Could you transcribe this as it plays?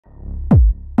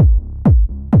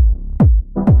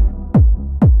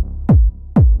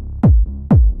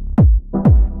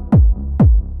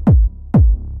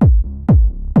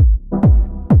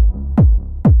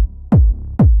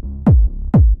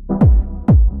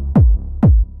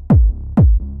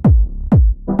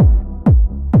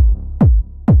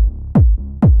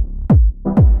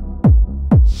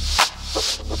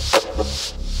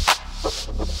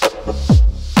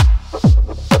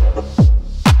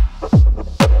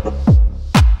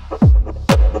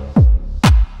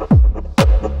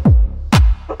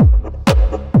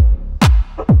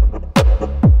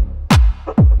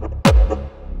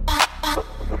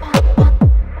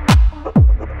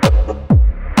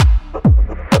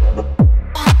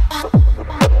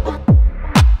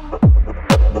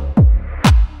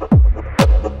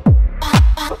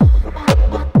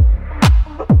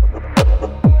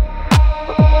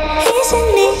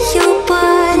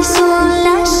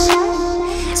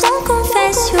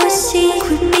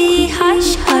secret be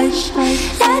hush, hush.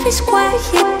 Life is quiet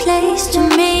place to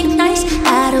make nice.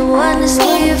 I don't wanna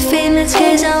steal your feelings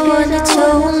cause I want it so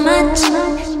much.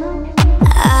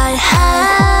 I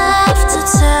have to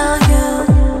tell you,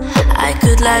 I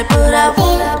could lie but I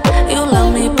won't. You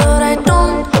love me but I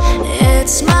don't.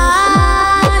 It's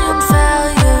my own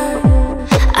failure.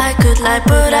 I could lie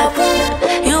but I won't.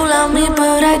 You love me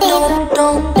but I don't,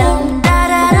 don't. Down, da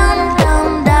da dum,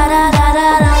 down, da da da da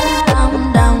dum,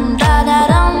 down, down, da da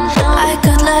dum. I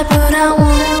could lie but I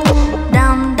won't.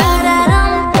 Down, da da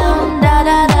dum, down, da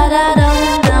da da da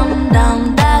dum, down,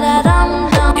 down, da da dum.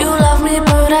 You love me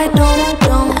but I don't,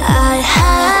 don't. I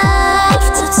have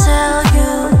to tell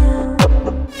you,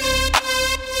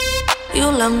 you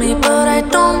love me but I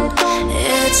don't.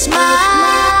 It's my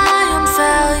own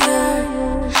failure.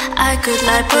 I could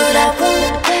lie but I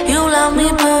won't. You love me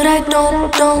but I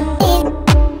don't, don't.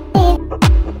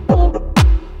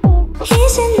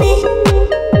 Isn't it?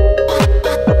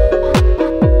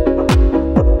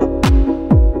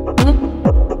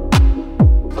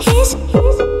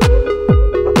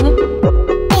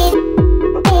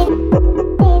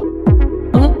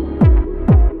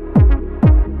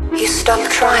 You stop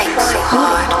trying so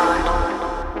hard,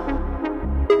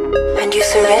 and you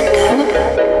surrender,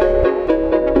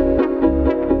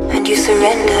 and you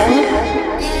surrender.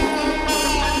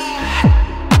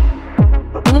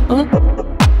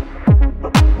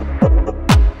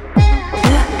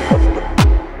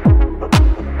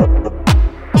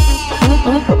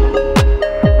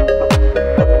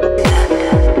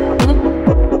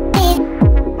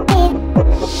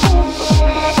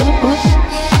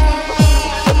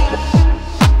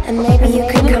 And maybe you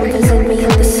can come visit me in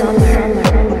the summer.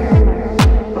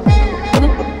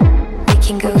 We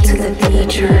can go to the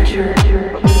beach or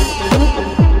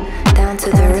down to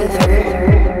the river.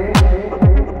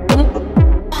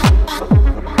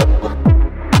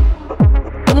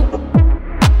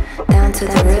 Down to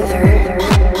the river.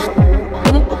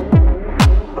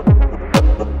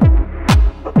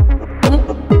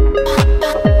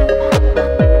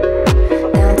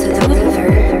 Down to the river.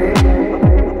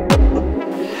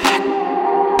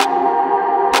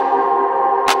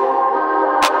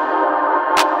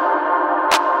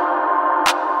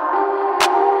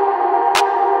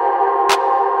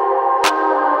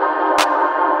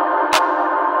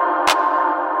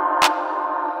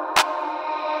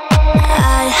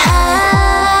 I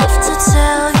have to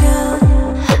tell you,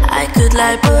 I could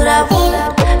lie but I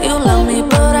won't. You love me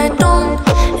but I don't.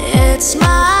 It's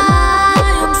my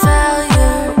own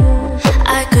failure.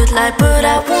 I could lie but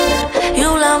I won't. You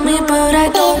love me but I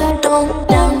don't, don't.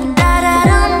 Down, da da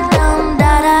dum, down,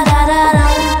 da da da da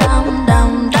dum,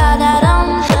 down, down, da da dum.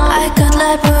 I could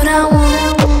lie but I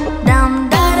won't. Down,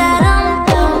 da da dum,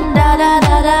 down, da da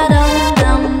da da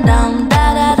dum, down, down, da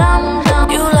da dum.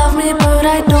 You love me but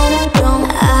I don't, don't.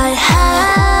 I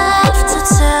have to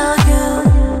tell you,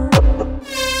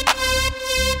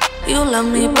 you love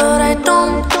me but I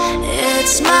don't.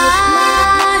 It's my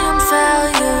own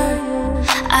failure.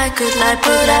 I could lie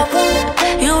but I won't.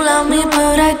 You love me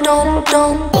but I don't,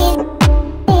 don't.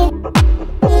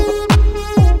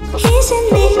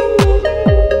 Isn't it?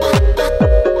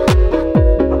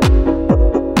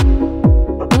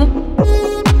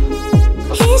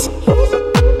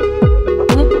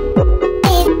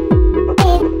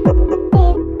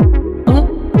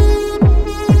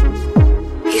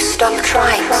 You stop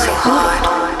trying so hard,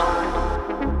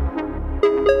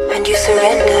 and you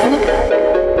surrender,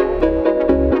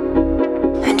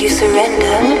 and you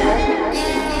surrender.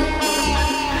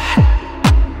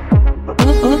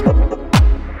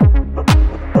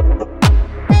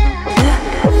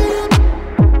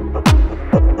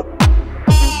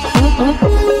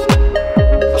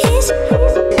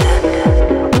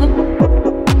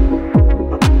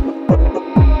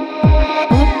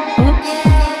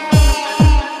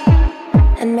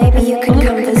 And maybe you can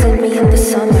come visit me in the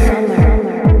summer.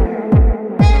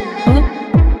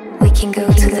 We can go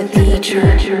to the beach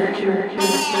or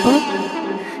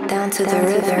down to the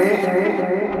river.